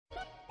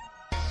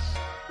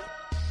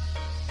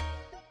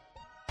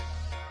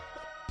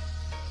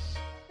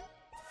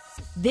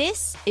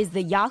This is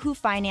the Yahoo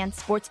Finance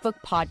Sportsbook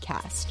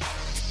Podcast.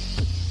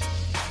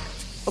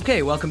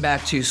 Okay, welcome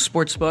back to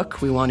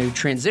Sportsbook. We want to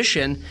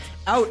transition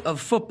out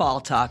of football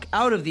talk,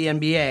 out of the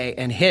NBA,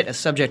 and hit a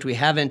subject we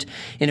haven't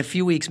in a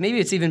few weeks. Maybe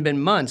it's even been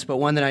months, but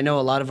one that I know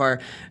a lot of our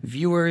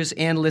viewers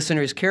and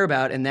listeners care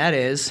about, and that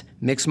is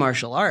mixed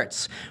martial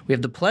arts. We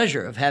have the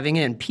pleasure of having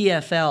in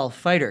PFL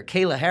fighter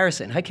Kayla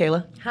Harrison. Hi,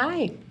 Kayla.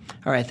 Hi.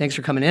 All right, thanks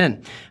for coming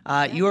in.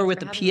 You are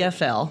with the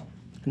PFL.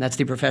 And that's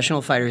the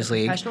Professional Fighters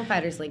League. Professional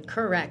Fighters League,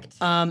 correct.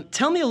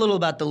 Tell me a little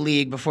about the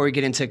league before we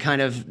get into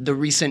kind of the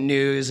recent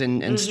news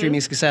and streaming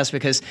success,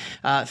 because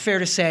fair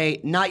to say,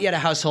 not yet a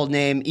household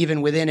name,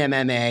 even within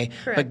MMA,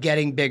 Correct. But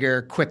getting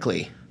bigger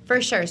quickly. For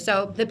sure.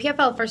 So the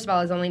PFL, first of all,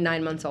 is only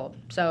 9 months old.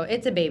 So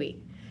it's a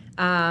baby.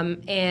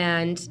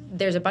 And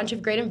there's a bunch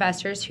of great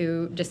investors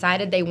who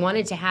decided they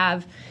wanted to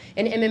have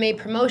an MMA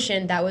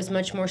promotion that was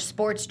much more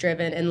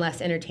sports-driven and less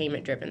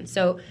entertainment-driven.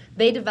 So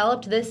they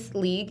developed this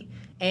league,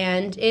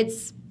 and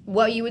it's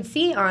what you would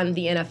see on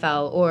the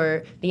NFL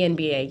or the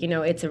NBA. You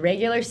know, it's a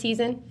regular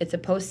season, it's a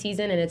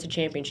postseason, and it's a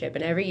championship.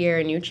 And every year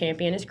a new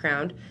champion is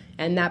crowned,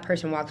 and that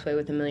person walks away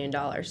with $1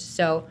 million.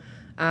 So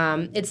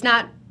it's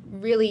not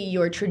really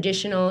your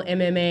traditional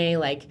MMA,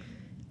 like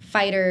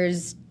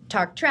fighters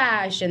talk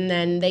trash and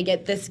then they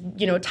get this,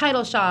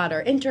 title shot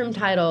or interim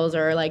titles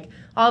or like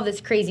all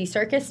this crazy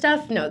circus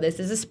stuff. No, this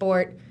is a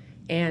sport.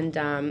 And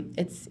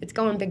it's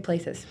going big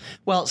places.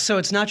 Well, so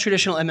it's not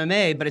traditional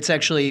MMA, but it's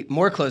actually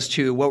more close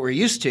to what we're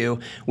used to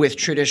with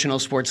traditional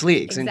sports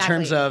leagues in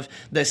terms of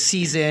the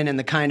season and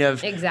the kind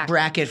of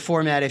bracket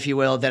format, if you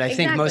will, that I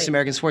think most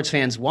American sports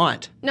fans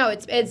want. No,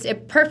 it's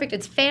perfect.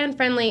 It's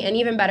fan-friendly, and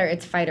even better,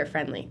 it's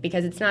fighter-friendly,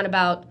 because it's not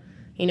about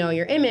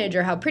your image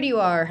or how pretty you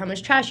are or how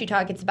much trash you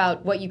talk. It's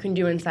about what you can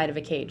do inside of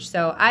a cage.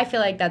 So I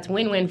feel like that's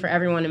win-win for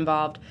everyone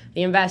involved,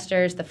 the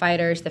investors, the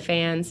fighters, the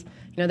fans.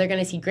 They're going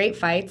to see great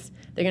fights.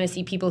 They're going to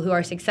see people who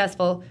are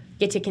successful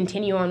get to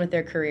continue on with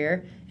their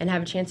career and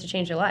have a chance to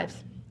change their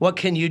lives. What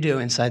can you do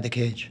inside the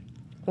cage?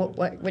 What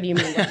do you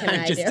mean? What can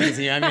I do? Just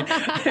teasing you. I mean,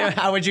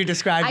 how would you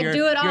describe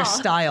your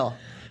style?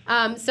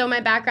 So my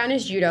background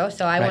is judo.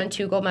 So I won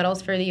 2 gold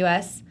medals for the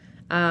U.S.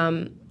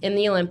 In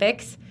the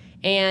Olympics.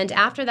 And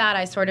after that,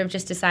 I sort of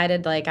just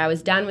decided, I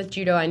was done with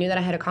judo. I knew that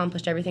I had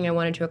accomplished everything I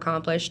wanted to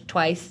accomplish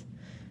twice,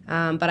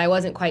 but I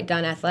wasn't quite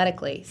done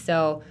athletically.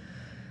 So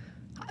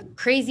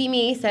crazy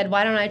me said,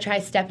 why don't I try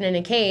stepping in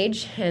a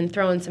cage and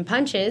throwing some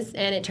punches?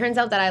 And it turns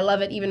out that I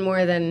love it even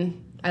more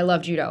than I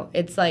love judo.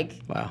 It's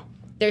wow.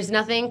 There's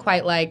nothing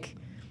quite like,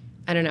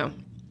 I don't know.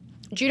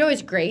 Judo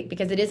is great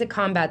because it is a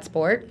combat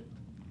sport,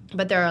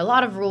 but there are a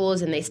lot of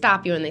rules, and they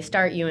stop you and they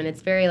start you, and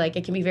it's very,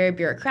 it can be very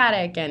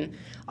bureaucratic and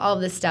all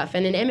of this stuff.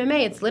 And in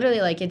MMA, it's literally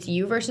it's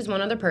you versus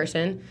one other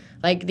person.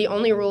 The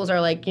only rules are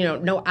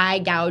no eye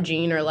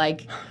gouging or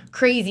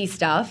crazy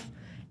stuff.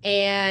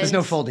 And there's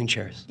no folding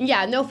chairs.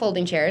 Yeah, no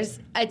folding chairs.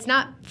 It's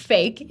not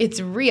fake. It's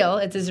real.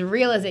 It's as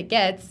real as it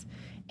gets.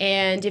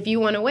 And if you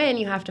want to win,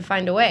 you have to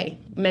find a way,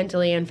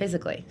 mentally and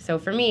physically. So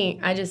for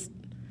me,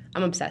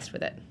 I'm obsessed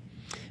with it.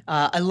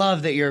 I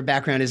love that your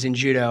background is in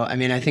judo. I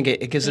mean, I think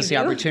it gives us the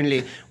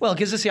opportunity. Well, it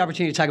gives us the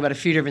opportunity to talk about a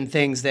few different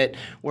things that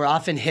we're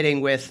often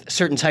hitting with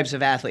certain types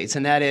of athletes,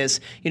 and that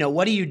is,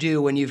 what do you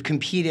do when you've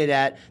competed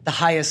at the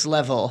highest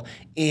level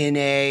in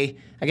a,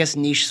 I guess,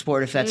 niche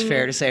sport, if that's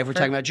fair to say, if we're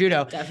talking about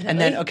judo. Definitely. And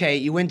then, okay,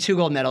 you win 2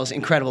 gold medals.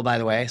 Incredible, by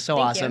the way. So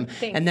awesome.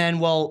 Thanks. And then,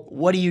 well,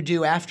 what do you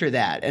do after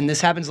that? And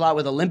this happens a lot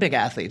with Olympic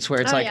athletes, where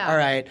it's all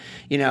right,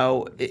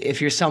 if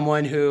you're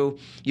someone who,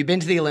 you've been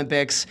to the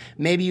Olympics,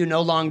 maybe you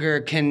no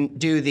longer can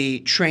do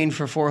the train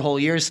for 4 whole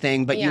years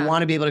thing, but you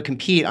want to be able to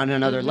compete on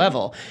another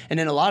level. And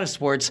in a lot of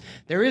sports,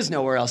 there is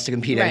nowhere else to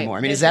compete anymore.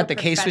 I mean, is that the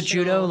case with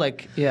judo?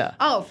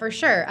 Oh, for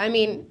sure. I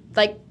mean,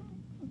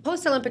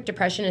 post-Olympic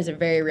depression is a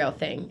very real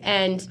thing.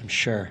 And I'm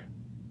sure.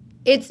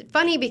 It's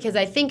funny because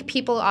I think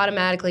people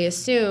automatically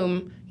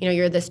assume,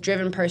 you're this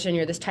driven person,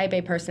 you're this type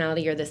A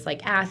personality, you're this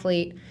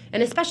athlete.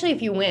 And especially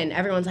if you win,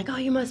 everyone's like, oh,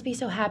 you must be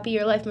so happy,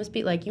 your life must be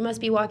you must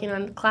be walking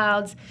on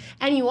clouds.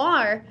 And you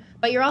are,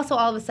 but you're also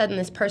all of a sudden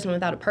this person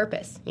without a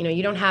purpose.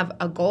 You don't have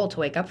a goal to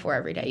wake up for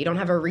every day. You don't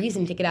have a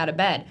reason to get out of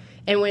bed.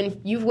 And when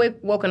you've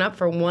woken up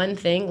for one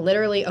thing,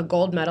 literally a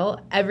gold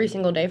medal every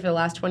single day for the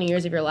last 20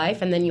 years of your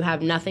life, and then you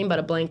have nothing but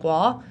a blank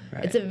wall,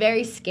 it's a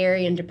very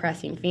scary and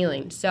depressing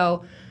feeling.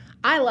 So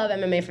I love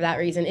MMA for that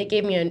reason. It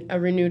gave me a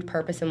renewed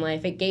purpose in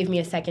life. It gave me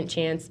a second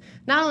chance.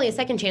 Not only a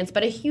second chance,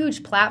 but a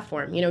huge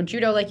platform.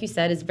 Judo, like you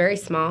said, is very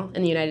small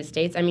in the United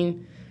States. I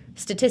mean,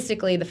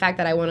 statistically, the fact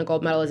that I won a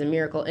gold medal is a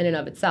miracle in and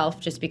of itself,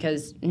 just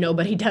because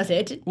nobody does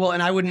it. Well,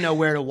 and I wouldn't know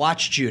where to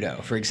watch judo,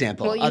 for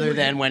example, other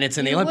than when it's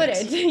in the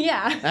Olympics. You wouldn't,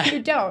 yeah,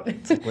 you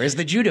don't. Where's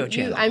the judo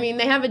channel?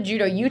 They have a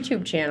judo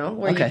YouTube channel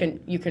where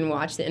you can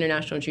watch the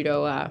international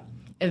judo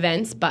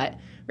events, but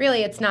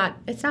really it's not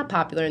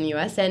popular in the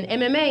U.S. And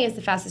MMA is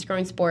the fastest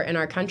growing sport in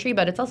our country,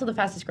 but it's also the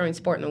fastest growing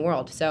sport in the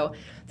world. So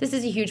this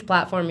is a huge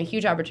platform, a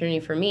huge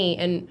opportunity for me,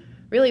 and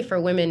really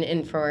for women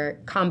and for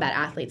combat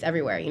athletes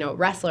everywhere.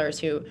 Wrestlers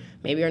who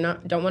maybe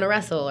don't want to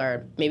wrestle,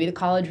 or maybe the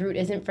college route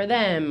isn't for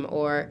them,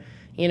 or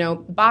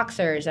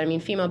Boxers. I mean,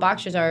 female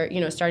boxers are,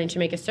 starting to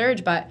make a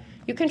surge, but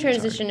you can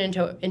transition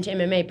into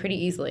MMA pretty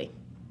easily.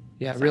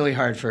 Yeah, really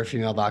hard for a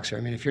female boxer.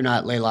 I mean, if you're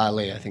not Layla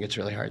Ali, I think it's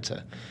really hard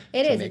to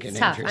make a name It's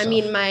tough. for yourself. I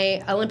mean,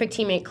 my Olympic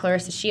teammate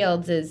Clarissa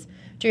Shields is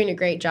doing a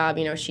great job.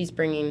 She's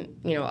bringing,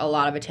 a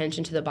lot of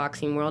attention to the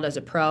boxing world as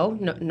a pro,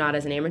 not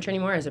as an amateur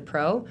anymore, as a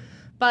pro.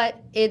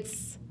 But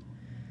it's,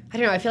 I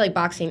don't know, I feel like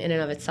boxing in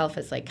and of itself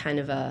is like kind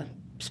of a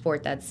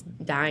sport that's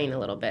dying a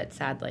little bit,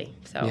 sadly.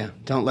 So yeah,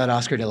 don't let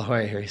Oscar De La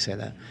Hoya hear you say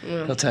that.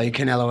 He'll tell you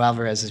Canelo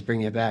Alvarez is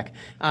bringing it back.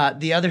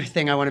 The other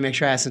thing I want to make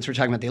sure I ask, since we're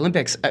talking about the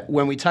Olympics,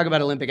 when we talk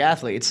about Olympic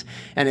athletes,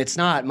 and it's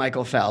not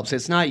Michael Phelps,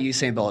 it's not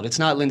Usain Bolt, it's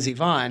not Lindsey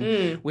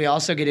Vonn, we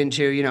also get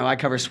into, I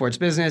cover sports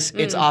business,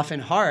 it's often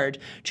hard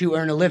to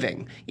earn a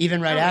living,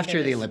 even right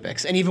after the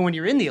Olympics. And even when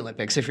you're in the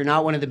Olympics, if you're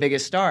not one of the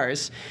biggest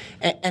stars,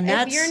 and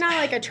that's... If you're not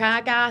like a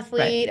track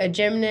athlete, a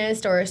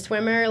gymnast, or a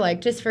swimmer,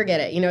 like, just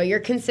forget it. You're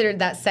considered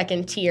that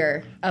second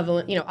tier of,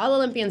 all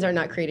Olympians are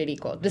not created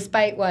equal,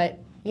 despite what,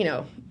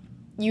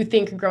 you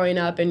think growing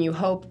up and you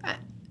hope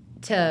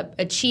to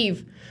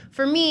achieve.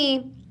 For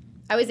me,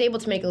 I was able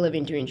to make a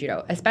living doing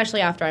judo,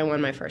 especially after I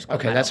won my first gold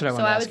medal. That's what I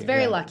wanted to ask you. So I was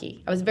very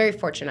lucky. I was very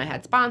fortunate. I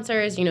had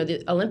sponsors.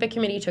 The Olympic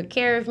Committee took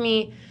care of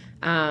me.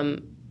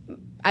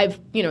 I've,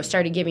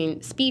 started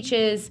giving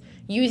speeches,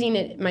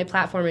 using my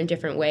platform in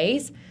different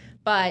ways.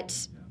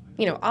 But,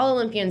 all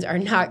Olympians are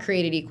not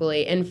created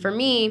equally. And for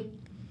me,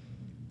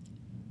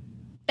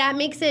 that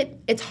makes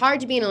it's hard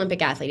to be an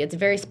Olympic athlete. It's a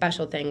very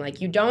special thing.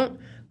 Like, you don't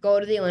go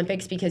to the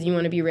Olympics because you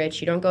want to be rich.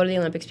 You don't go to the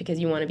Olympics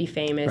because you want to be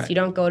famous. Right. You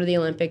don't go to the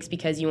Olympics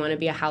because you want to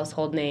be a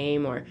household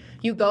name. Or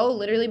you go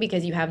literally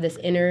because you have this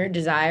inner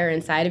desire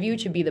inside of you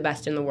to be the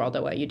best in the world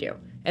at what you do.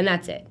 And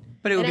that's it.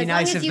 But it would be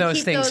nice if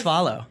those things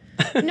follow.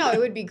 No, it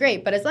would be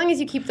great. But as long as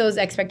you keep those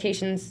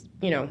expectations,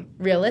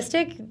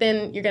 realistic,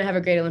 then you're going to have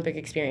a great Olympic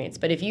experience.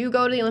 But if you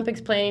go to the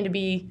Olympics planning to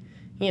be,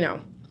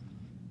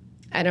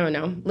 I don't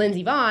know,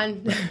 Lindsey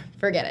Vonn,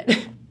 forget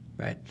it.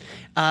 Right.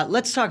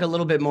 Let's talk a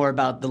little bit more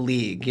about the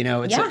league.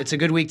 It's a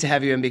good week to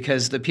have you in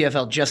because the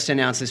PFL just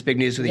announced this big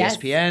news with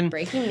ESPN.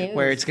 Breaking news.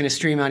 Where it's going to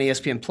stream on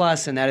ESPN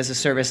Plus, and that is a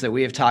service that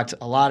we have talked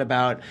a lot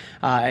about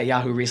at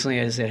Yahoo recently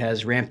as it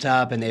has ramped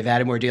up and they've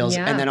added more deals,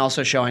 and then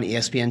also show on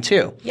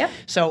ESPN2. Yep.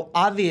 So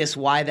obvious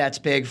why that's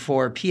big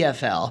for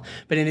PFL.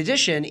 But in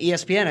addition,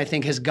 ESPN, I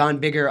think, has gone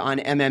bigger on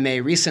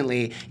MMA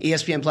recently.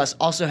 ESPN Plus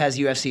also has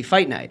UFC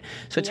Fight Night.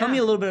 So tell me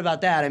a little bit about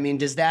that. I mean,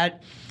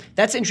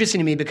 that's interesting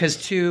to me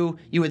because, you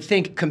would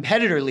think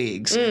competitor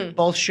leagues,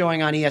 both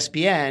showing on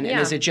ESPN, and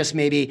is it just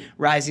maybe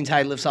rising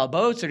tide lifts all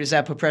boats, or does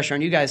that put pressure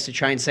on you guys to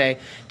try and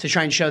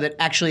show that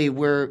actually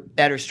we're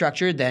better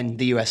structured than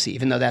the UFC,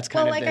 even though that's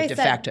kind of the de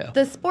facto?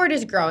 The sport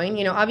is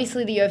growing.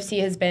 Obviously the UFC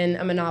has been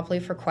a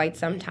monopoly for quite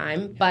some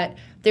time, but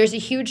there's a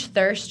huge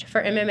thirst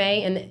for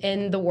MMA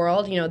in the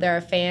world. There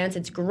are fans.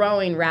 It's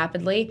growing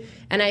rapidly,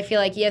 and I feel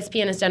like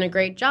ESPN has done a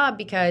great job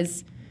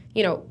because,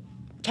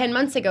 10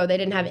 months ago, they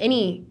didn't have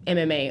any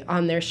MMA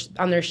on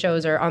their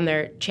shows or on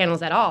their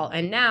channels at all,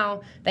 and now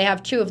they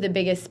have two of the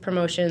biggest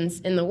promotions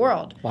in the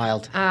world.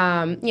 Wild.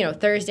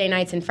 Thursday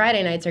nights and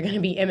Friday nights are going to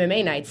be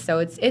MMA nights, so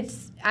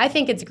it's. I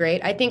think it's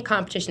great. I think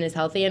competition is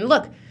healthy, and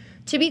look,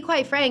 to be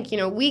quite frank,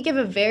 we give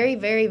a very,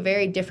 very,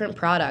 very different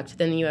product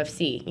than the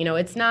UFC.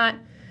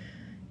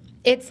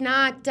 It's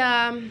not.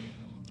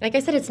 Like I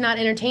said, it's not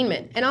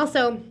entertainment, and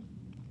also,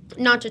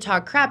 not to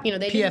talk crap.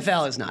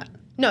 PFL is not.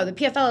 No, the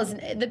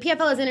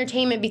PFL is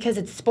entertainment because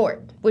it's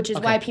sport, which is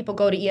why people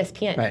go to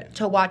ESPN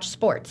to watch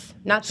sports,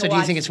 not to So do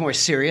you think it's more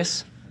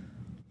serious?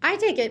 I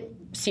take it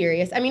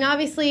serious. I mean,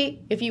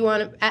 obviously, if you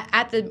want to,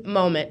 at the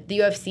moment, the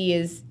UFC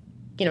is,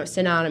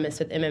 synonymous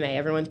with MMA.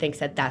 Everyone thinks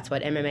that that's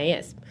what MMA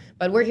is.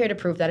 But we're here to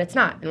prove that it's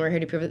not, and we're here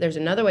to prove that there's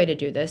another way to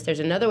do this.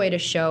 There's another way to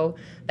show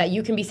that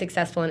you can be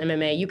successful in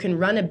MMA. You can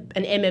run an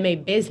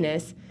MMA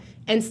business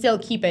and still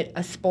keep it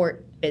a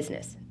sport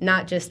business,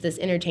 not just this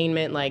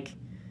entertainment,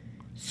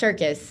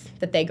 circus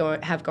that they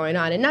have going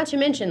on. And not to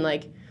mention,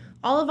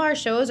 all of our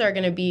shows are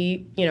going to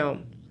be,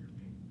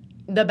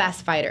 the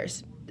best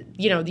fighters.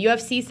 The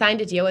UFC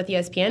signed a deal with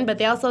ESPN, but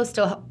they also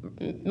still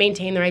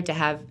maintain the right to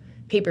have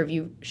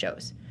pay-per-view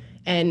shows.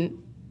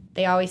 And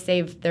they always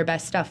save their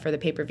best stuff for the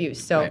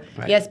pay-per-views. So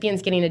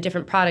ESPN's getting a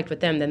different product with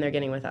them than they're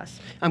getting with us.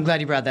 I'm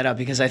glad you brought that up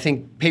because I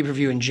think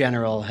pay-per-view in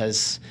general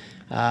has...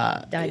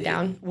 died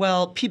down.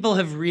 Well, people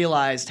have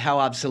realized how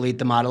obsolete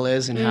the model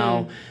is and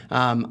how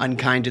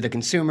unkind to the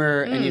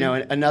consumer. And,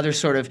 another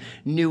sort of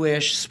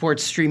newish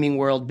sports streaming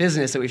world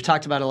business that we've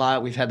talked about a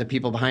lot, we've had the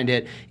people behind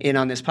it in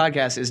on this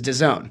podcast, is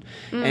DAZN.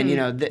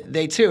 And,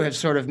 they too have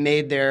sort of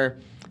made their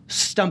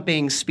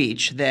stumping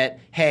speech that,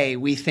 hey,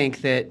 we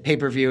think that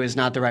pay-per-view is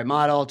not the right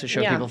model to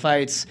show people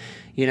fights.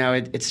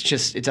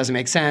 It doesn't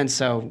make sense,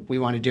 so we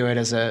want to do it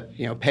as a,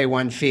 pay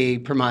one fee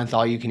per month,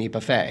 all-you-can-eat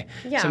buffet.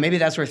 Yeah. So maybe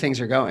that's where things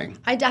are going.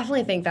 I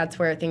definitely think that's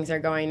where things are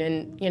going,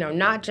 and,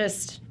 not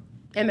just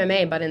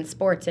MMA, but in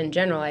sports in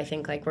general, I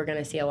think like we're going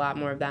to see a lot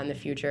more of that in the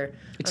future.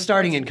 It's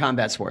starting in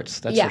combat sports,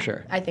 that's for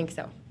sure. I think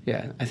so.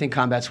 Yeah, I think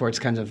combat sports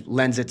kind of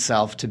lends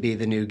itself to be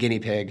the new guinea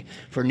pig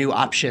for new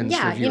options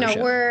for viewership.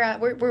 Yeah,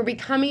 we're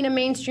becoming a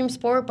mainstream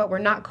sport, but we're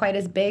not quite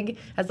as big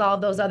as all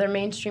of those other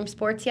mainstream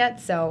sports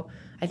yet. So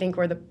I think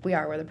we're the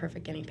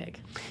perfect guinea pig.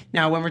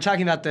 Now, when we're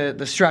talking about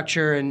the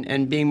structure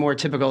and being more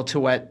typical to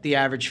what the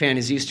average fan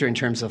is used to in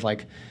terms of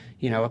like,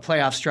 a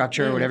playoff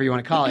structure or whatever you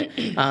want to call it.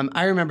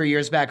 I remember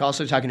years back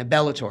also talking to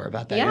Bellator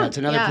about that. Yeah, it's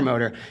another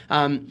promoter.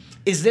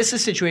 Is this a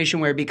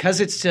situation where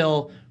because it's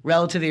still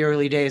relatively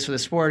early days for the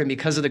sport and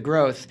because of the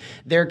growth,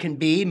 there can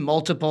be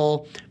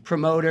multiple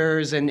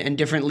promoters and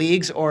different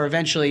leagues, or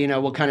eventually,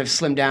 we'll kind of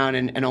slim down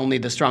and only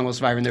the strong will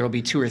survive and there will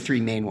be 2 or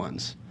 3 main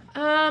ones?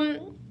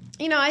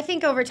 I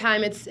think over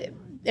time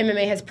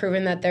MMA has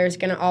proven that there's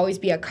going to always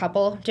be a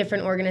couple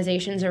different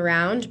organizations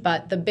around,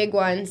 but the big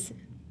ones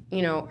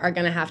are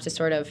going to have to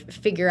sort of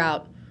figure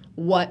out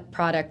what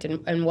product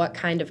and what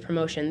kind of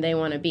promotion they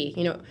want to be.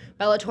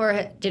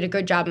 Bellator did a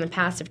good job in the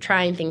past of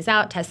trying things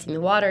out, testing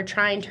the water,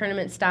 trying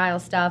tournament-style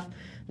stuff.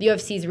 The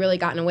UFC's really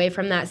gotten away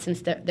from that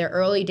since their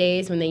early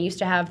days when they used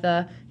to have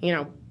the,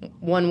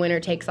 one winner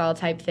takes all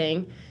type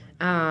thing.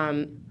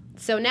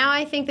 So now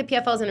I think the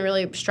PFL is in a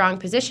really strong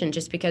position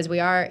just because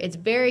it's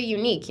very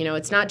unique.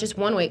 It's not just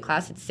one weight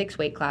class, it's 6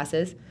 weight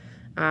classes.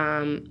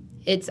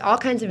 It's all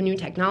kinds of new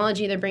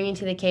technology they're bringing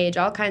to the cage,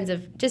 all kinds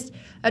of just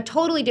a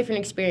totally different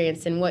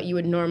experience than what you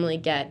would normally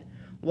get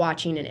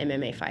watching an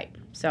MMA fight.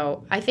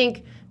 So I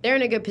think they're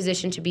in a good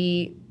position to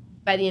be,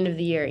 by the end of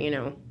the year,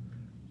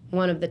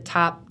 one of the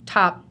top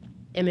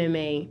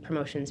MMA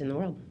promotions in the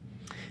world.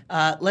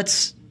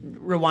 Let's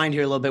rewind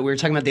here a little bit. We were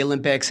talking about the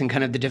Olympics and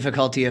kind of the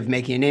difficulty of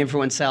making a name for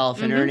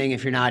oneself and earning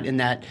if you're not in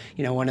that,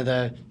 one of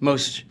the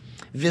most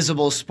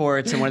visible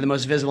sports and one of the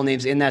most visible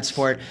names in that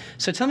sport.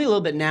 So tell me a little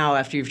bit now,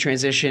 after you've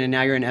transitioned and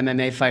now you're an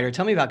MMA fighter,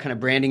 tell me about kind of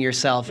branding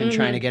yourself and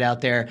trying to get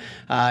out there,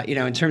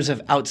 in terms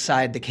of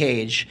outside the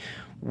cage,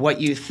 what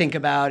you think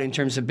about in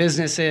terms of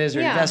businesses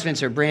or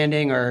investments or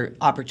branding or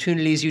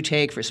opportunities you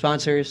take for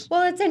sponsors.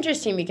 Well, it's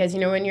interesting because,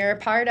 when you're a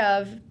part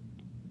of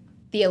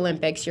the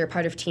Olympics, you're a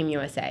part of Team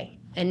USA.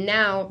 And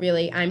now,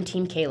 really, I'm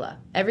Team Kayla.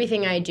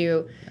 Everything I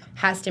do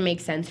has to make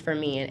sense for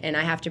me, and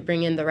I have to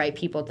bring in the right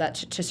people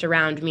to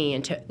surround me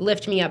and to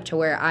lift me up to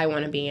where I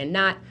want to be, and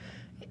not,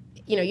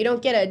 you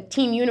don't get a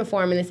team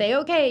uniform and they say,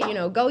 okay,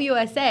 go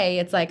USA.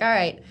 It's like, all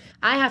right,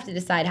 I have to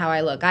decide how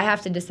I look. I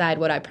have to decide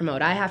what I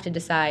promote. I have to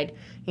decide,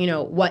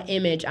 what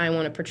image I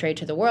want to portray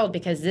to the world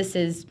because this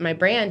is my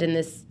brand and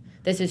this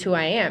is who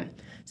I am.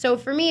 So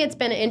for me, it's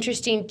been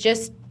interesting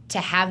just to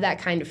have that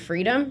kind of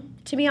freedom,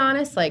 to be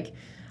honest. Like,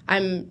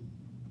 I'm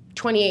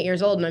 28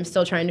 years old and I'm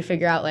still trying to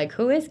figure out, like,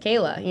 who is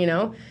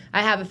Kayla,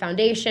 I have a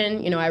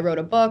foundation, I wrote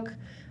a book.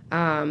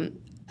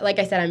 Like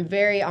I said, I'm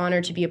very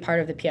honored to be a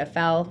part of the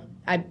PFL.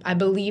 I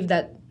believe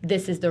that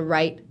this is the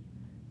right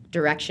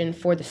direction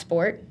for the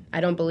sport. I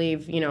don't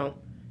believe,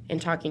 in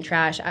talking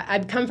trash.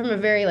 I've come from a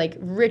very,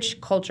 rich,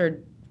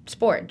 cultured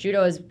sport.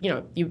 Judo is,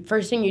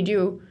 first thing you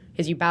do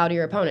is you bow to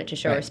your opponent to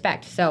show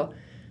respect. So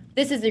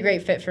this is a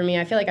great fit for me.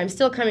 I feel like I'm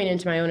still coming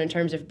into my own in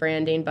terms of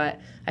branding, but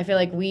I feel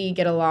like we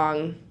get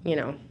along,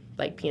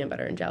 like peanut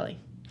butter and jelly.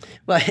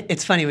 Well,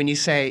 it's funny when you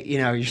say,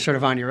 you're sort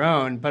of on your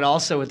own, but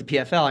also with the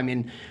PFL. I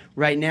mean,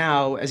 right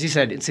now, as you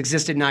said, it's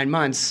existed 9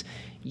 months.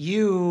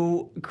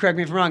 You, correct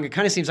me if I'm wrong, it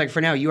kind of seems like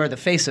for now you are the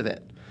face of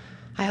it.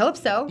 I hope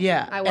so.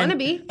 Yeah. I want to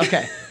be.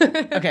 Okay.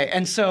 Okay.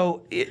 And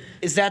so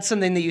is that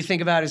something that you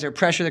think about? Is there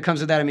pressure that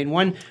comes with that? I mean,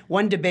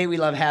 one debate we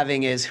love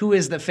having is who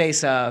is the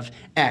face of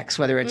X,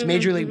 whether it's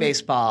Major League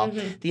Baseball,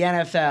 the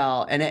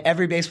NFL, and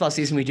every baseball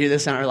season we do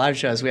this on our live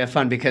shows. We have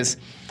fun because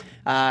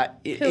who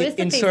is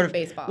the face of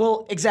baseball?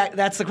 Well, exactly.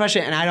 That's the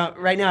question. And I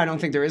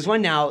don't think there is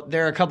one. Now,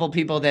 there are a couple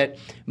people that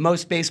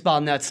most baseball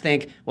nuts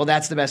think, well,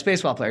 that's the best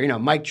baseball player.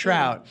 Mike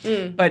Trout.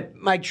 But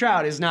Mike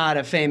Trout is not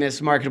a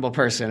famous, marketable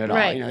person at all.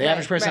 Right, the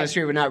average person on the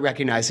street would not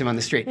recognize him on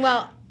the street.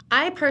 Well,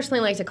 I personally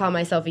like to call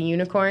myself a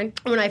unicorn.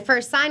 When I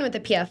first signed with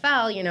the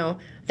PFL,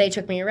 they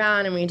took me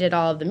around and we did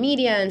all of the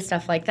media and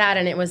stuff like that.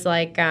 And it was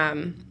like,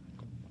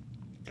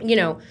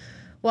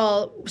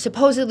 well,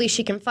 supposedly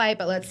she can fight,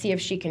 but let's see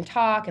if she can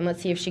talk, and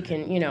let's see if she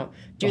can,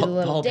 do the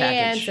little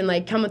dance package.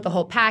 And come with the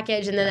whole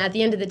package. And then at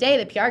the end of the day,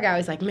 the PR guy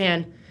was like,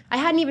 man, I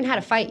hadn't even had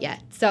a fight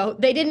yet. So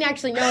they didn't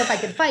actually know if I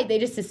could fight. They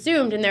just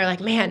assumed, and they're like,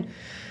 man,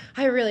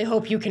 I really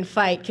hope you can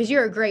fight because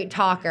you're a great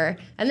talker.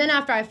 And then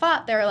after I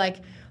fought, they were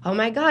like, oh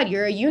my God,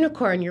 you're a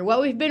unicorn. You're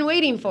what we've been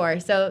waiting for.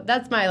 So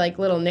that's my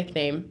little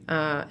nickname.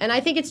 And I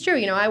think it's true.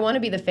 I want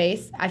to be the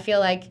face. I feel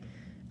like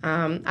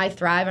I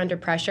thrive under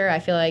pressure. I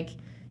feel like,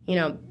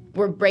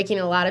 we're breaking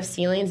a lot of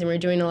ceilings and we're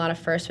doing a lot of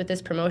firsts with this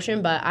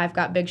promotion, but I've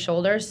got big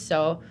shoulders,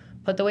 so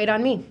put the weight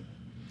on me.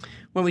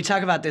 When we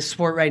talk about this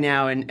sport right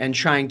now and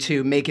trying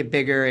to make it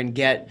bigger and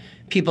get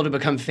people to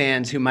become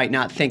fans who might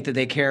not think that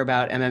they care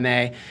about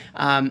MMA,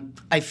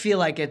 I feel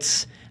like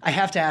I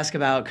have to ask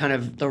about kind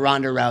of the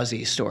Ronda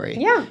Rousey story.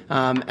 Yeah.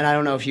 And I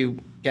don't know if you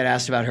get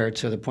asked about her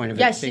to the point of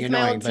Yeah, it being she's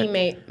annoying. my old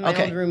teammate,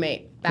 my old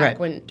roommate back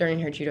during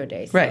her judo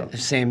days. So. Right,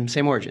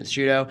 same origins,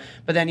 judo.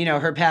 But then,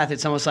 her path,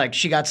 it's almost like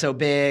she got so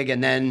big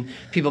and then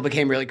people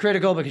became really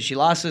critical because she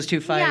lost those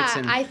 2 fights. Yeah,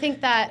 and I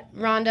think that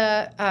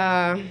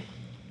Rhonda...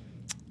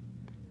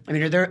 I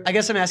mean, I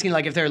guess I'm asking,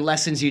 like, if there are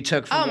lessons you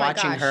took from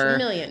watching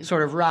her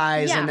sort of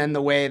rise and then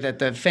the way that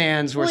the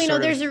fans were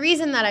there's a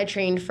reason that I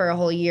trained for a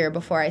whole year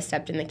before I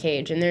stepped in the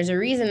cage. And there's a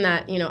reason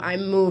that, I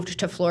moved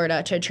to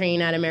Florida to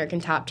train at American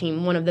Top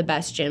Team, one of the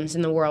best gyms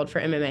in the world for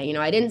MMA.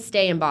 I didn't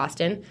stay in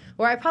Boston,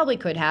 where I probably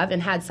could have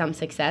and had some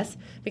success,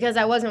 because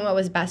I wasn't what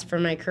was best for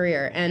my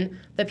career. And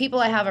the people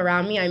I have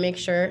around me, I make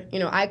sure,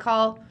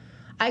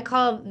 I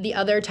call the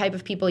other type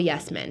of people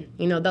yes men.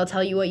 They'll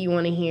tell you what you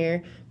want to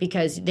hear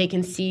because they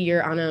can see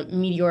you're on a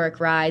meteoric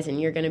rise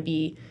and you're going to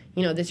be,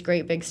 this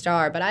great big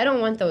star. But I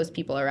don't want those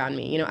people around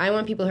me. I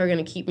want people who are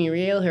going to keep me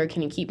real, who are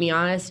going to keep me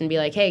honest and be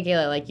like, hey,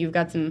 Kayla, like, you've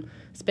got some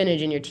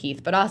spinach in your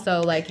teeth. But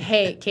also, like,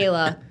 hey,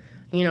 Kayla,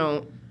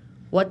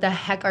 what the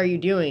heck are you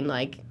doing?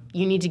 Like,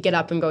 you need to get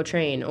up and go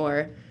train.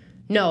 Or,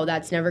 no,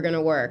 that's never going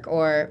to work.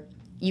 Or,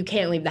 you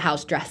can't leave the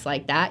house dressed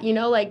like that.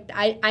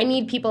 I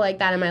need people like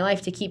that in my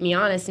life to keep me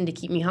honest and to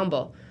keep me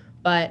humble.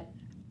 But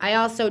I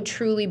also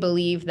truly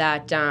believe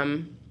that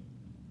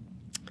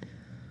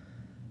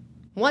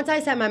once I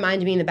set my mind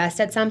to being the best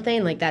at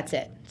something, like, that's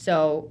it.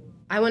 So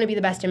I want to be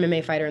the best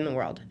MMA fighter in the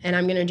world. And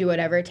I'm going to do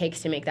whatever it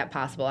takes to make that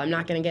possible. I'm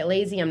not going to get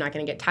lazy. I'm not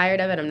going to get tired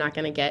of it. I'm not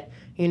going to get,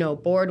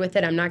 bored with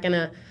it. I'm not going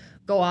to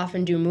go off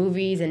and do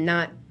movies and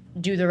not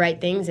do the right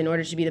things in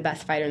order to be the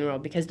best fighter in the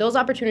world, because those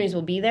opportunities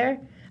will be there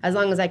as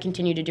long as I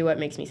continue to do what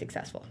makes me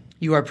successful.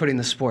 You are putting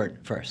the sport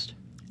first.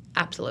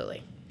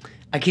 Absolutely.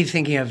 I keep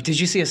thinking of, did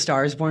you see A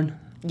Star is Born?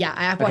 Yeah,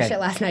 I watched it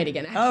last night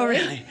again, actually. Oh,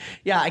 really?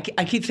 Yeah, I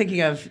keep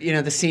thinking of,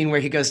 the scene where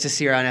he goes to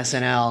see her on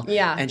SNL.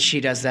 Yeah. And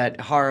she does that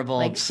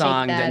horrible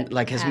song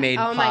that, has made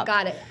pop. Oh, my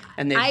God.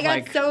 And I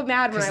got so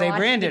mad when I watched it again last night. Because they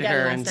branded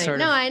her and sort of...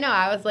 No, I know.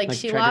 I was like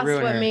she lost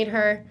what made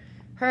her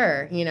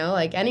her,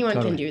 Like,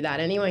 anyone can do that.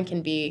 Anyone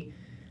can be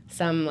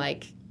some, I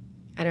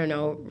don't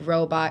know,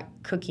 robot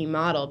cookie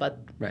model, but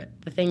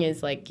the thing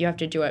is, you have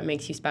to do what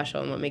makes you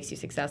special and what makes you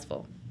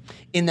successful.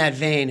 In that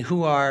vein,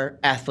 who are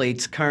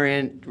athletes,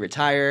 current,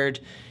 retired,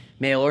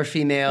 male or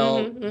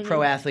female,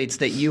 pro athletes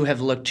that you have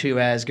looked to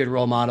as good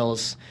role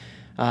models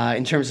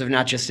in terms of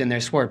not just in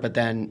their sport, but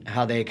then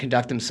how they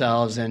conduct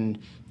themselves and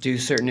do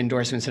certain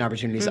endorsements and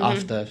opportunities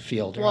off the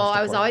field? Or off the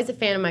I was court? always a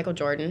fan of Michael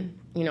Jordan.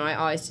 I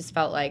always just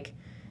felt like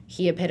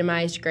he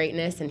epitomized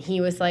greatness, and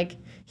he was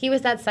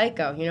that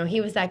psycho.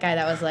 He was that guy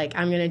that was like,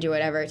 I'm going to do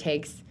whatever it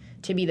takes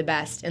to be the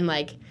best. And,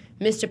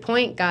 missed a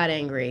point, got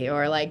angry,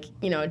 or,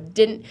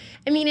 didn't.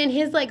 I mean, in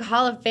his,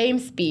 Hall of Fame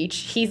speech,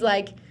 he's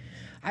like,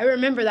 I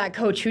remember that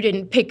coach who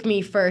didn't pick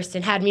me first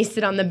and had me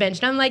sit on the bench.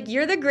 And I'm like,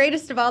 you're the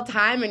greatest of all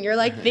time, and you're,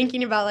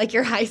 thinking about,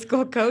 your high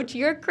school coach.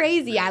 You're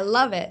crazy. I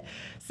love it.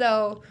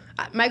 So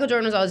Michael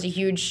Jordan was always a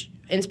huge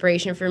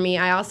inspiration for me.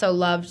 I also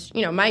loved,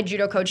 my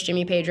judo coach,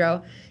 Jimmy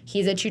Pedro.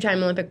 He's a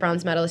 2-time Olympic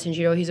bronze medalist in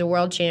judo. He's a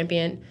world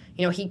champion.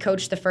 He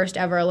coached the first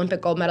ever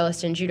Olympic gold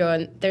medalist in judo,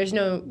 and there's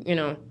no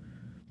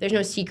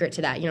secret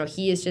to that.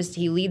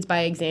 He leads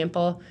by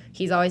example.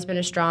 He's always been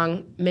a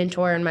strong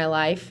mentor in my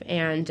life,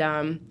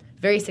 and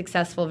very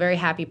successful, very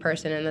happy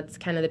person, and that's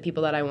kind of the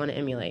people that I want to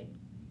emulate.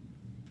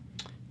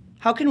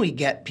 How can we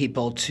get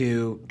people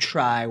to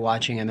try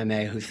watching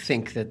MMA who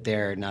think that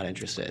they're not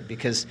interested?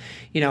 Because,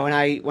 when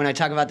I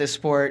talk about this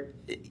sport,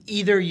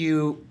 either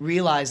you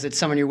realize that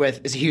someone you're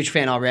with is a huge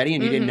fan already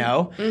and you didn't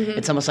know.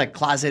 It's almost like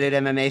closeted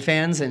MMA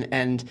fans,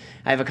 and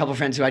I have a couple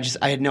friends who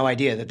I had no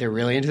idea that they're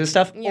really into this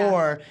stuff. Yeah.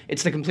 Or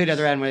it's the complete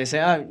other end where they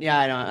say, oh,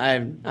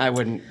 yeah, I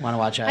wouldn't want to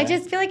watch it. I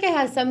just feel like it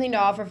has something to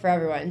offer for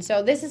everyone.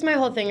 So this is my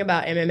whole thing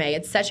about MMA.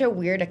 It's such a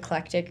weird,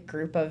 eclectic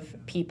group of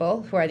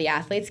people who are the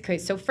athletes.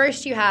 So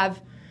first you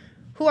have...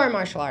 who are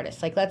martial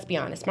artists? Let's be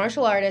honest.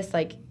 Martial artists,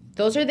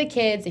 those are the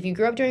kids. If you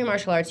grew up doing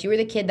martial arts, you were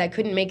the kid that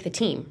couldn't make the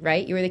team,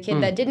 right? You were the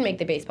kid that didn't make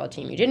the baseball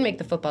team. You didn't make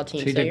the football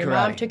team. So your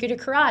mom took you to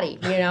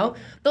karate,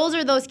 Those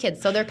are those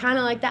kids. So they're kind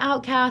of like the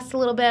outcasts a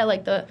little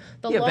bit, the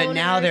loners. But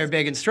now they're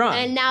big and strong.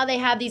 And now they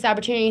have these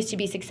opportunities to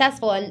be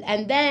successful.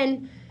 And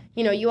then,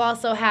 you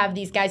also have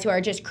these guys who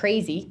are just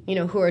crazy,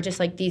 who are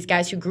just these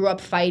guys who grew up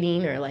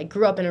fighting or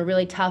grew up in a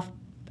really tough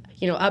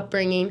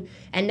upbringing,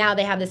 and now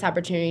they have this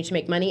opportunity to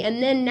make money.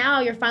 And then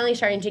now you're finally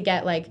starting to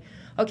get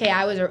okay,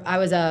 I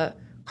was a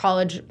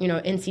college,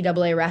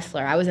 NCAA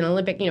wrestler. I was an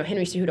Olympic,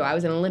 Henry Cejudo. I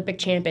was an Olympic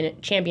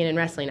champion in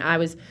wrestling. I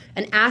was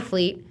an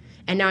athlete,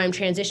 and now I'm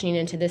transitioning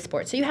into this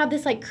sport. So you have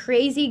this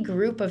crazy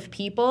group of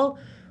people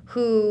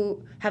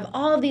who have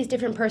all of these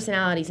different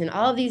personalities and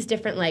all of these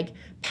different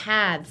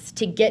paths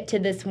to get to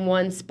this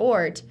one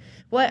sport.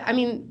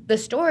 The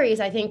stories,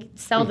 I think,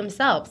 sell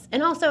themselves.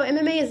 And also,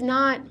 MMA is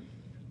not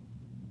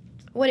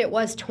what it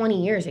was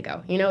 20 years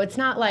ago. It's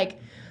not like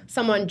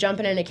someone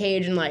jumping in a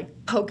cage and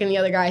poking the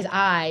other guy's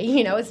eye.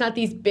 It's not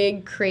these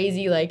big,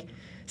 crazy,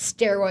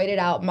 steroided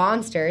out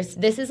monsters.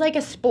 This is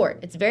a sport.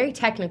 It's very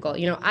technical.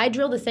 I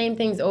drill the same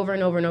things over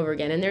and over and over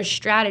again, and there's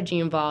strategy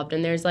involved,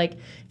 and there's if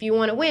you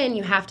want to win,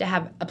 you have to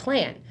have a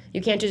plan.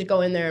 You can't just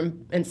go in there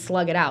and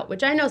slug it out,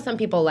 which I know some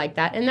people like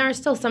that, and there are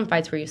still some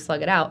fights where you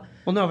slug it out.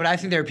 Well, no, but I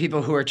think there are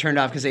people who are turned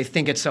off because they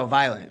think it's so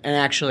violent, and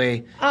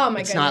actually,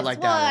 it's not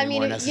like that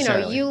anymore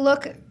necessarily. You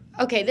look.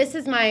 Okay, this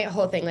is my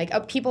whole thing. Like,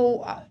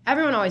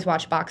 everyone always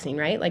watched boxing,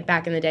 right? Like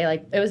back in the day,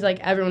 like it was like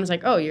everyone was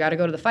like, "Oh, you got to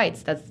go to the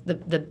fights. That's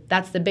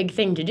the big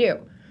thing to do."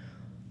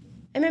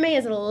 MMA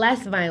is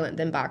less violent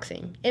than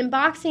boxing. In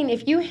boxing,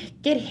 if you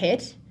get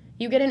hit,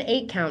 you get an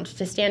 8 count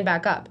to stand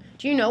back up.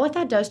 Do you know what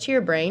that does to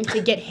your brain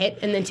to get hit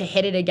and then to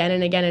hit it again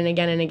and again and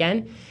again and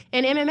again?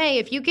 In MMA,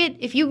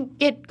 if you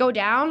go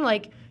down,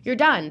 like you're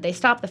done. They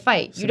stop the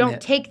fight. You don't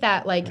take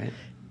that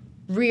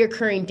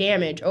reoccurring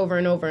damage over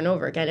and over and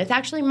over again. It's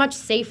actually much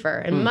safer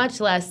and much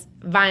less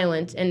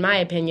violent, in my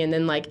opinion,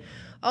 than like,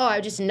 oh,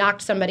 I just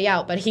knocked somebody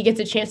out, but he gets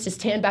a chance to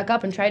stand back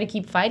up and try to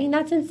keep fighting.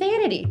 That's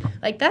insanity.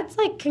 Like, that's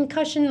like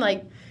concussion,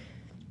 like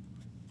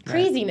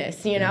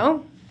craziness, you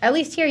know? At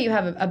least here you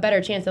have a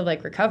better chance of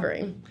like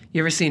recovering.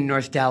 You ever seen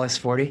North Dallas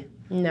 40?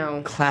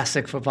 No.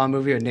 Classic football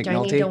movie with Nick Nolte. Do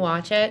I need to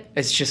watch it?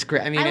 It's just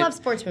great. I mean, I love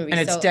sports movies.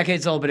 And it's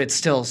decades old, but it's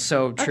still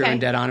so true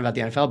and dead on about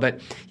the NFL. But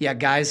yeah,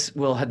 guys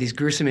will have these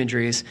gruesome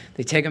injuries.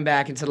 They take them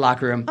back into the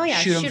locker room,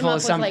 shoot them full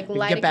of some, like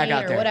get back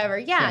out there. Or whatever.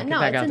 Yeah,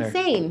 no, it's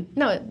insane.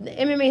 No,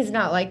 MMA is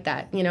not like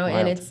that, you know,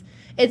 and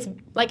it's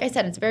like I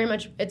said,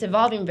 it's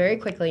evolving very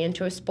quickly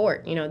into a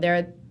sport. You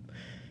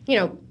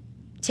know,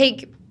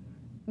 take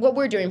what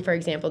we're doing, for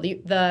example. The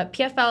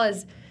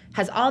PFL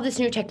has all this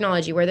new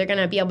technology where they're going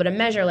to be able to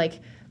measure like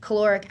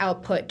caloric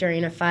output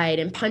during a fight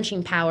and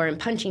punching power and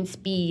punching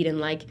speed and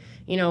like,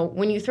 you know,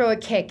 when you throw a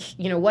kick,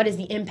 you know, what is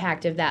the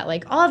impact of that?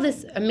 Like all of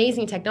this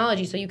amazing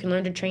technology so you can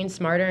learn to train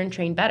smarter and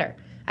train better.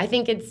 I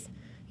think it's,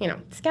 you know,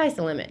 sky's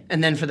the limit.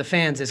 And then for the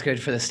fans, it's good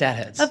for the stat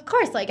heads. Of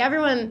course, like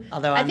everyone.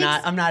 Although I'm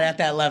not at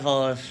that level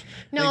of.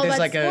 No, but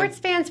like sports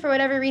fans, for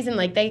whatever reason,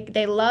 like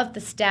they love the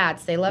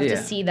stats. They love to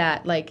see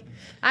that. Like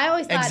I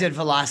always thought exit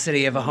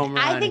velocity of a home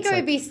run. I think it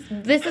would be.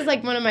 This is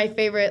like one of my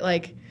favorite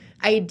like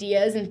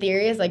ideas and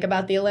theories like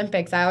about the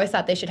Olympics. I always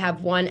thought they should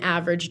have one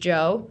average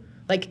Joe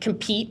like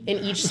compete in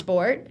each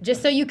sport,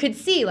 just so you could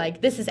see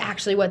like this is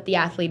actually what the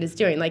athlete is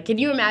doing. Like, can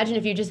you imagine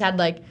if you just had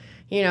like,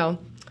 you know,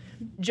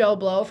 Joe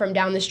Blow from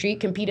down the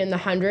street compete in the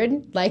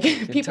 100? Like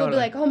people would be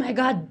like, oh my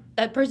God,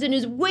 that person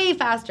is way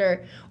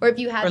faster. Or if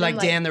you had like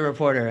Dan the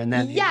reporter and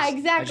then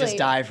exactly. I just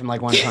die from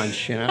like one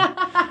punch, you know.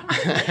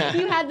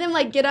 You had them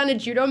like get on a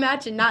judo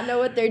match and not know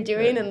what they're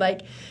doing and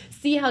like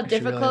see how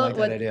difficult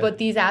what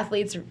these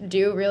athletes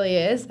do really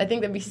is. I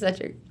think that'd be such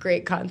a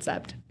great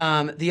concept.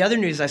 The other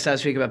news I saw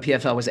this week about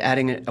PFL was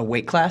adding a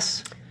weight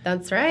class.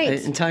 That's right.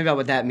 And tell me about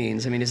what that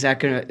means. I mean, is that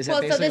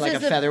basically like a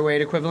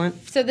featherweight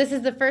equivalent? So this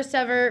is the first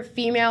ever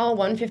female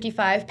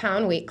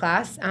 155-pound weight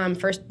class,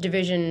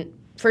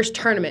 first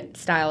tournament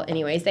style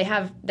anyways.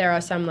 There are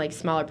some like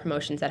smaller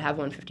promotions that have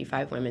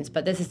 155 women's,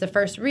 but this is the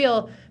first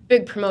real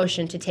big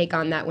promotion to take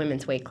on that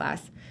women's weight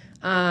class.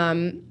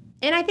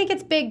 And I think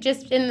it's big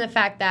just in the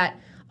fact that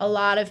a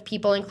lot of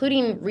people,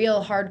 including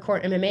real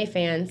hardcore MMA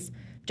fans,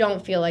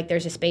 don't feel like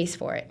there's a space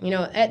for it. You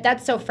know,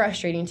 that's so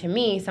frustrating to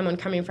me, someone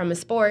coming from a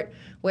sport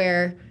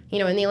where, you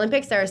know, in the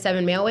Olympics there are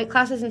 7 male weight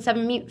classes and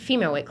 7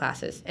 female weight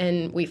classes.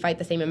 And we fight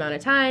the same amount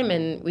of time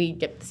and we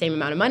get the same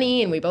amount of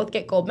money and we both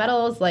get gold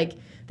medals. Like,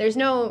 there's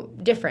no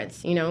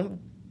difference, you know,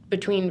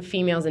 between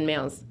females and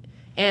males.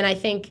 And I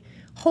think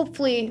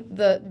hopefully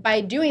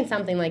by doing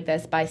something like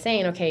this, by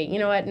saying, okay, you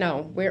know what,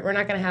 no, we're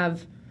not going to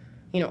have,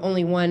 you know,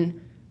 only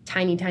one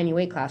tiny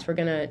weight class. We're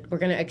gonna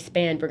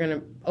expand. We're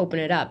gonna open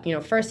it up. You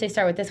know, first they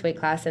start with this weight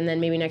class, and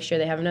then maybe next year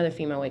they have another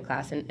female weight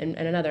class, and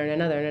another and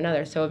another and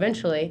another. So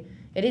eventually,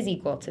 it is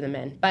equal to the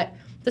men. But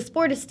the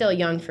sport is still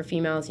young for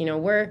females. You know,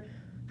 we're,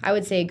 I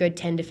would say, a good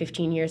 10 to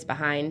 15 years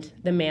behind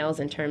the males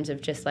in terms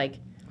of just like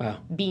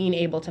being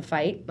able to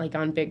fight like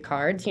on big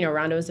cards. You know,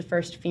 Ronda was the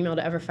first female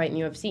to ever fight in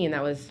UFC, and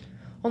that was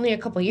only a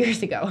couple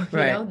years ago. You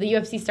know? The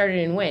UFC started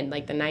in when?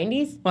 Like the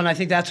 90s? Well, and I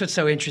think that's what's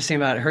so interesting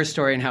about her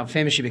story and how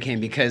famous she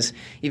became, because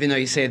even though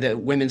you say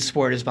that women's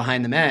sport is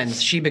behind the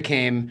men's, she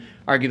became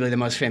arguably the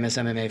most famous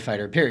MMA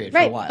fighter, period, for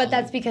a while. But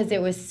that's because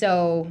it was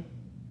so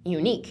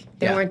unique.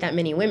 There weren't that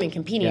many women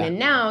competing. And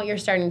now you're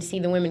starting to see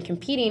the women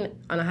competing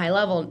on a high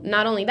level.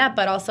 Not only that,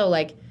 but also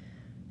like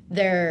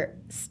their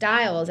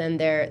styles and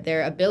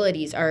their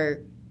abilities are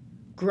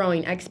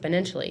growing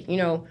exponentially. You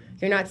know,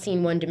 you're not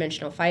seeing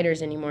one-dimensional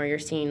fighters anymore. You're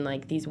seeing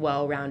like these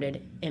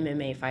well-rounded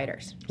MMA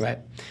fighters. Right.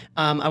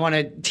 I want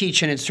to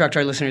teach and instruct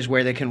our listeners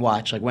where they can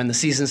watch, like when the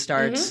season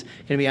starts.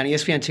 Going to be on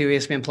ESPN2,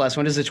 ESPN Plus.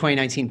 When does the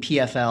 2019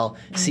 PFL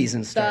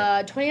season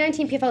start? The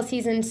 2019 PFL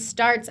season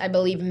starts, I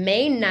believe,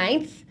 May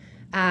 9th.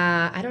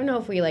 I don't know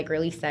if we like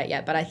released that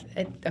yet, but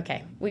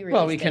we released it.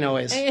 Well, we can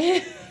always.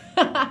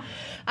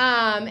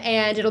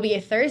 And it'll be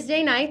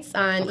Thursday nights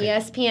on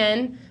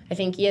ESPN. I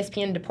think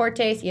ESPN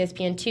Deportes,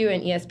 ESPN2,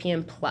 and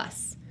ESPN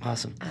Plus.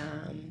 Awesome.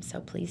 So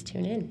please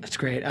tune in. That's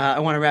great. I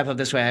want to wrap up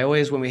this way. I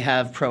always, when we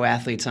have pro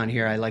athletes on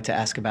here, I like to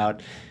ask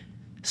about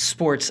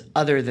sports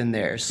other than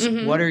theirs.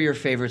 What are your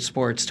favorite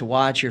sports to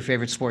watch, your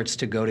favorite sports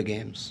to go to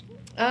games?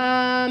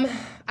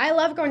 I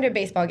love going to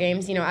baseball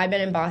games. You know, I've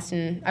been in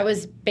Boston. I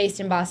was based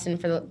in Boston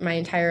for my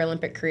entire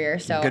Olympic career.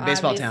 So good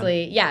baseball town.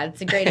 Yeah, it's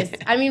the greatest.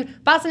 I mean,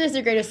 Boston is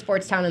the greatest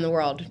sports town in the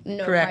world.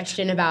 No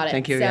question about it.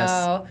 Thank you.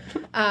 So,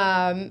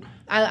 I'm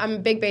a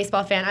big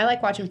baseball fan. I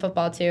like watching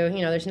football too.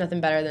 You know, there's nothing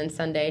better than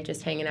Sunday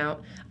just hanging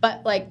out.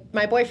 But like,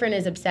 my boyfriend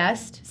is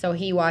obsessed, so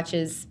he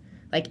watches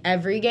like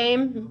every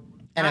game.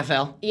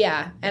 NFL.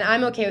 Yeah, and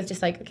I'm okay with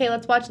just like, okay,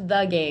 let's watch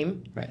the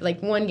game. Right.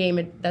 Like one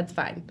game, that's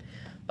fine.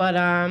 But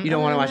you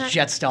don't want to watch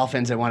Jets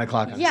Dolphins at 1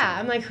 o'clock. Yeah,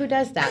 I'm like, who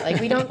does that? Like,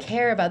 we don't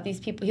care about these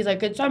people. He's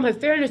like, it's on my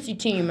fantasy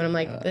team, and I'm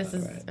like, this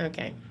is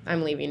okay.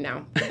 I'm leaving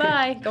now.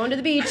 Bye. Going to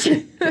the beach.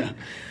 Yeah.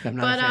 I'm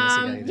not a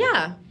fantasy guy.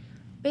 Yeah,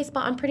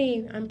 baseball. I'm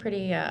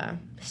pretty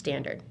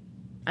standard.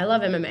 I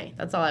love MMA.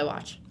 That's all I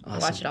watch. Awesome. I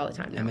watch it all the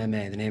time now.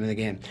 MMA, the name of the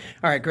game.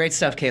 All right, great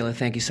stuff, Kayla.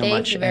 Thank you so much.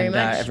 Thank you very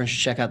much. Everyone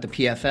should check out the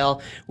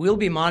PFL. We'll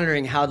be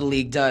monitoring how the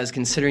league does,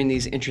 considering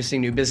these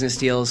interesting new business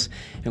deals,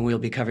 and we'll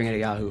be covering it at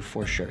Yahoo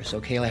for sure. So,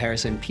 Kayla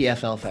Harrison,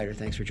 PFL fighter,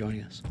 thanks for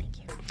joining us. Thank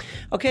you.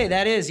 Okay,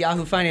 that is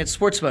Yahoo Finance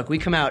Sportsbook. We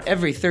come out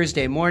every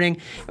Thursday morning,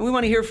 and we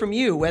want to hear from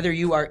you, whether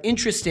you are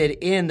interested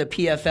in the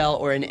PFL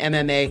or in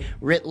MMA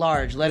writ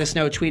large. Let us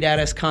know, tweet at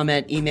us,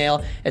 comment,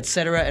 email,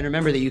 etc. And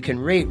remember that you can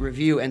rate,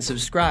 review, and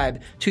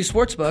subscribe to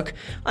Sportsbook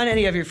on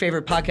any of your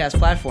favorite podcast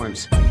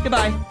platforms.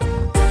 Goodbye.